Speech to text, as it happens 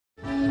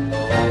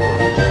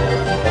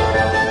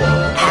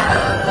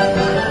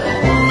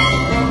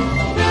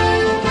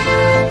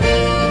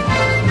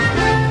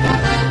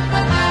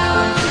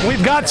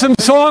got some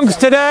songs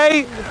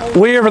today.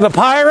 We are the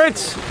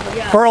Pirates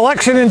for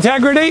election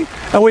integrity,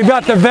 and we've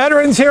got the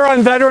veterans here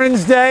on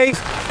Veterans Day.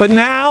 But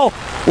now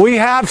we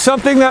have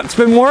something that's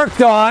been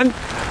worked on.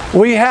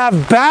 We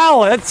have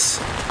ballots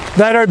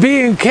that are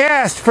being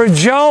cast for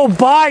Joe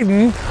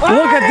Biden.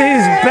 Look at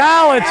these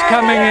ballots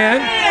coming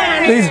in.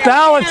 These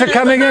ballots are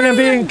coming in and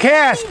being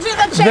cast.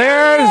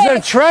 There's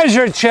a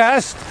treasure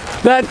chest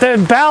that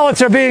the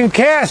ballots are being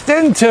cast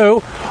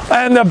into,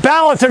 and the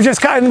ballots are just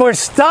kind of, we're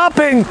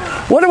stopping.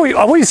 What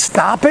are we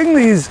stopping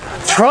these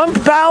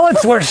Trump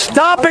ballots? We're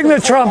stopping the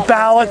Trump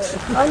ballots.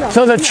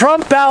 So the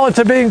Trump ballots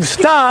are being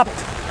stopped.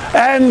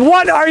 And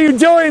what are you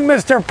doing,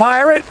 Mr.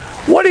 Pirate?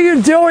 What are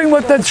you doing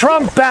with the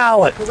Trump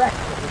ballot?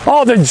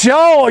 Oh, the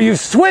Joe, are you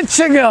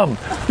switching them?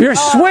 You're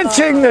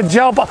switching the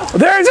Joe.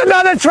 There's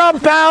another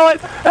Trump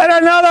ballot and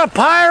another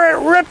pirate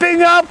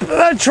ripping up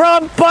the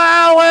Trump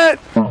ballot.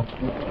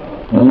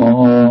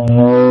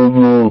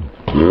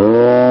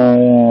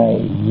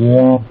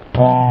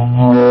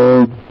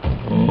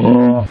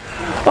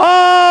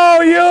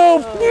 Oh,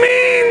 you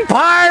mean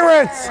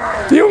pirates!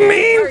 You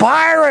mean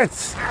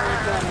pirates!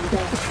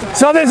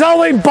 So there's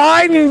only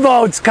Biden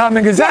votes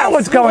coming. Is that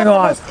what's going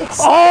on?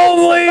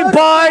 Only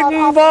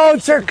Biden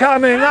votes are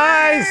coming.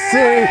 I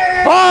see.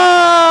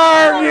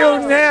 Oh, you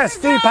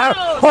nasty pirate.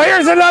 Oh,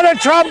 here's another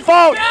Trump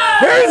vote.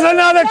 Here's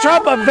another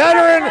Trump. A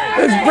veteran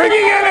is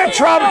bringing in a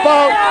Trump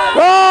vote.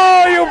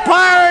 Oh, you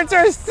pirates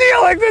are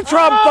stealing the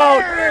Trump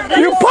vote.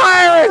 You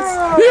pirates.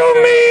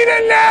 You mean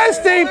and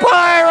nasty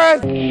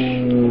pirates.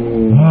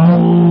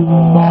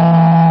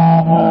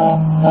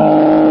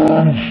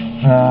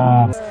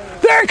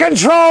 They're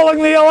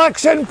controlling the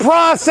election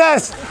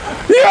process.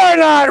 You're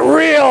not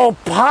real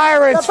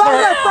pirates.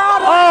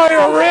 Oh,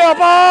 you're real.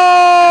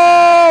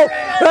 Oh,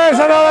 there's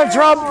another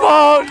Trump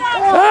vote.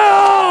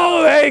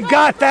 Oh, they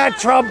got that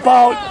Trump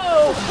vote.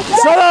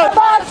 Stop the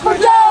box for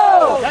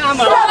Joe!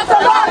 Stop the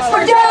box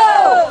for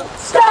Joe!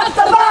 Stop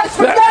the box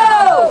for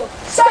Joe!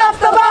 Stop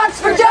the box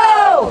for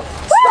Joe!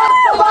 Stop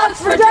the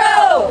box for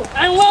Joe!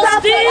 And we'll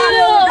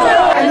steal!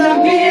 And the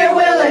media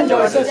will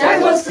endorse us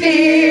and we'll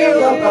steal the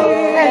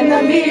vote. And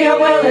the media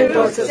will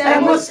endorse us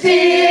and we'll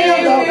steal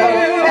the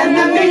vote. And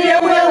the media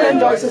will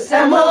endorse us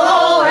and we'll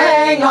all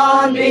hang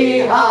on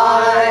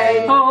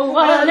behind. Oh,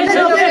 a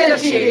little bit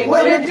of cheating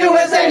wouldn't do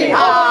us any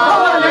harm.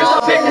 Oh, a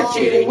little bit of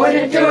cheating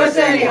wouldn't do us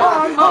any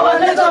harm. Oh, a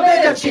little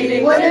bit of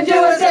cheating wouldn't do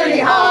us any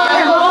harm.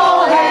 And we'll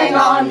all hang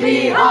on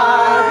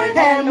behind.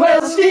 And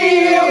we'll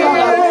steal the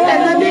vote.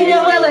 And the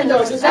media will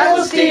endorse us and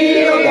we'll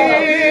steal the vote.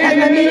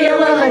 And the media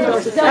will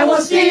endorse us and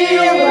we'll steal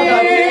the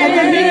vote. And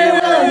the media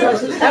will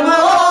endorse us and we'll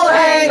all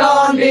hang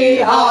on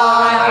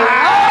behind.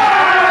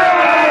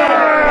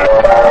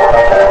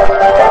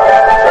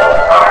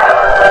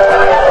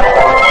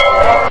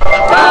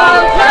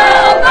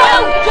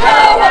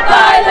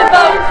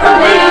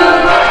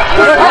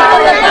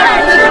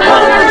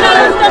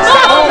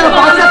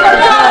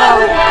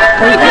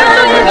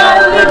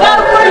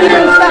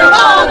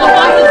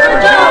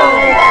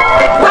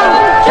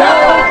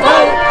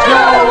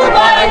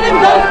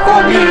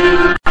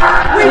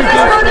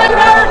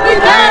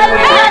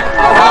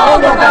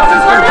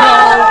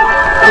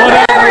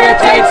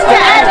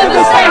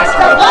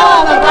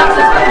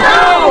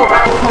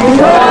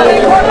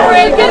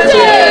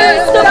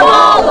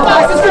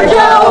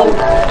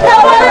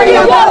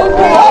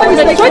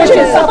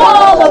 Switches of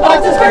all the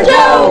boxes for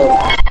Joe!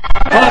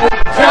 Vote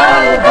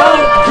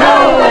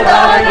Joe,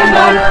 Biden,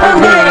 vote for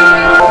me!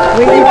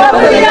 We vote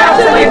for the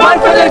apps and we vote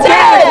for the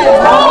dead!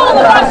 All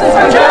the boxes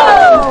for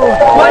Joe!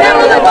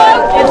 Whatever the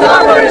vote, it's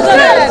our first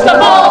list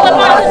of all the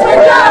boxes for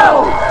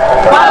Joe!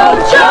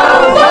 Vote Joe,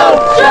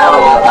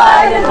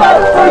 Biden,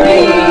 vote for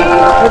me!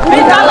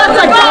 We got lots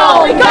of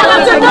gold, we got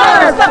lots of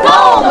nerve,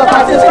 all the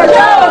boxes for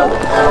Joe!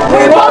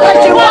 We won't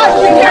let you watch,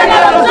 we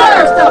cannot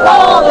observe, of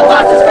all the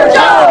boxes for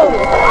Joe!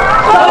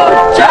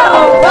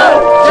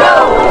 Vote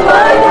Joe,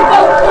 Biden,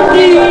 vote for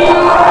me.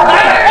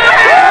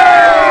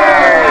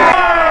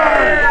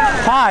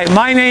 Hi,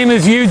 my name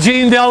is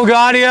Eugene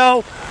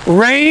Delgadio.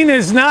 Rain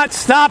is not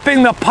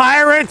stopping the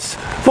pirates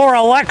for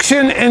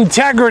election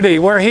integrity.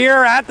 We're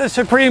here at the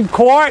Supreme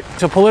Court.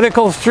 It's a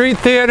political street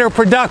theater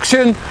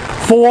production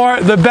for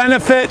the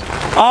benefit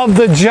of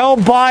the Joe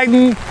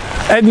Biden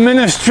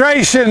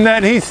administration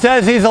that he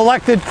says he's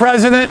elected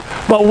president,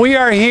 but we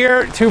are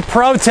here to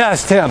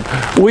protest him.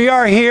 We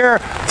are here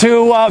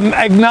to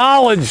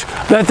acknowledge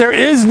that there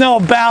is no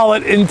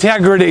ballot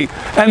integrity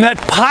and that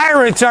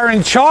pirates are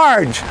in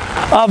charge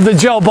of the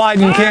Joe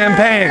Biden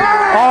campaign.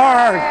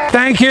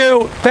 Thank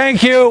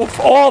you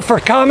all for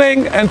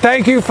coming, and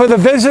thank you for the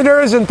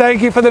visitors, and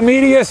thank you for the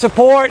media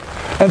support,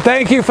 and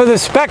thank you for the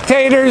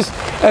spectators,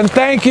 and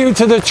thank you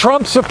to the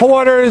Trump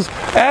supporters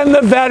and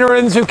the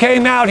veterans who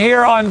came out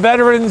here on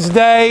Veterans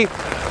Day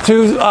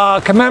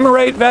to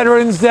commemorate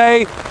Veterans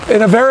Day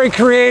in a very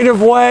creative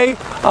way.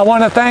 I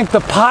want to thank the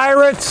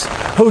pirates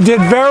who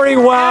did very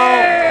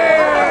well.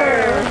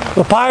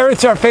 The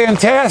pirates are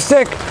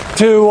fantastic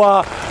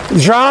to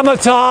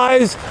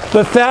dramatize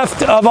the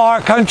theft of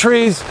our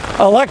country's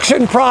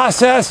election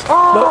process.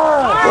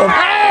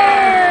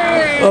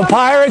 The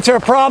Pirates are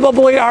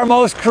probably our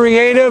most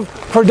creative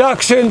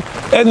production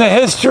in the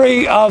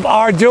history of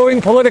our doing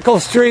political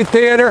street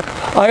theater.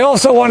 I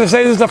also want to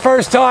say this is the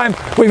first time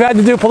we've had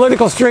to do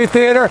political street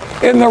theater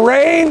in the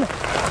rain,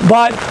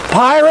 but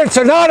pirates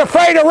are not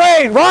afraid of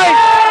rain, right?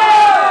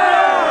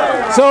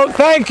 So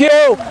thank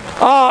you,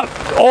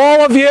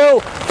 all of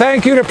you.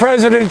 Thank you to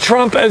President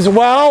Trump as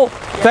well.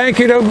 Thank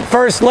you to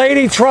First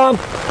Lady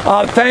Trump.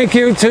 Thank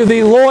you to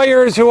the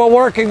lawyers who are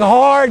working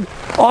hard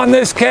on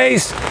this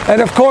case. And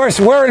of course,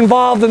 we're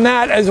involved in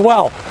that as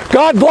well.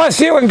 God bless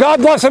you and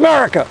God bless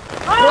America.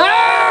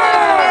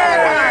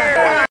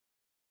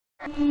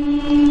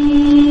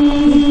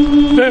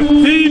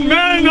 15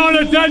 men on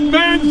a dead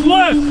man's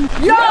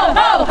list. Yo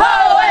ho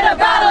ho and a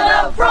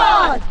battle of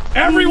fraud.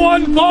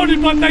 Everyone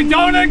voted, but they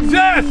don't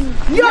exist.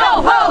 Yo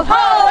ho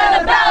ho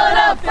and a ballot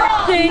of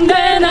fraud. 15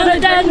 men on a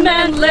dead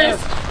man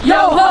list.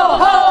 Yo ho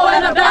ho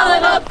and a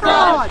ballot of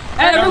fraud.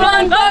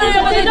 Everyone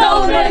voted, but they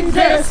don't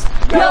exist.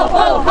 Yo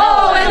ho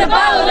ho and a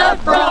ballot of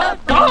fraud.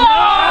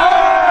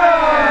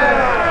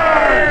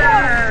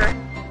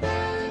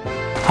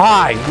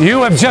 Hi,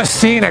 you have just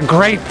seen a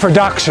great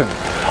production.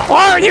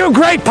 Aren't you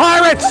great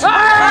pirates?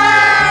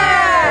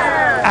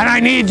 And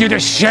I need you to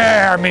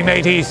share, me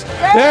mateys.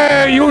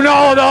 There, you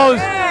know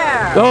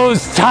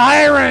those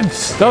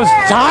tyrants. Those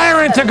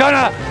tyrants are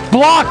gonna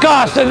block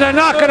us, and they're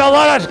not gonna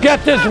let us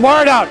get this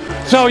word out.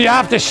 So you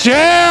have to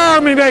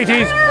share, me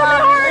mateys.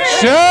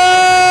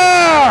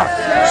 Share,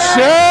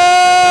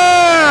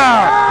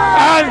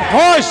 and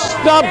push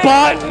the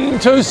button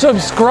to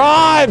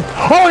subscribe.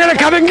 Oh, we're gonna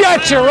come and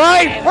get you,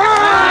 right?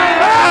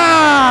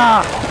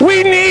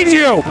 We need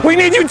you. We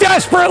need you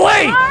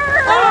desperately.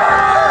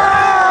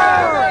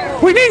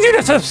 We need you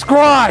to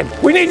subscribe.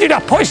 We need you to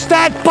push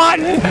that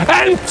button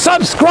and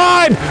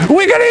subscribe.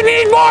 We're gonna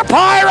need more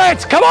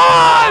pirates. Come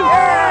on!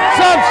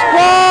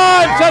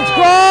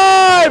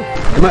 Subscribe!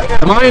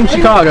 Am I in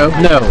Chicago?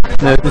 No.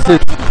 This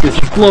is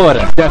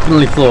Florida.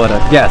 Definitely Florida.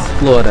 Yes,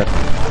 Florida.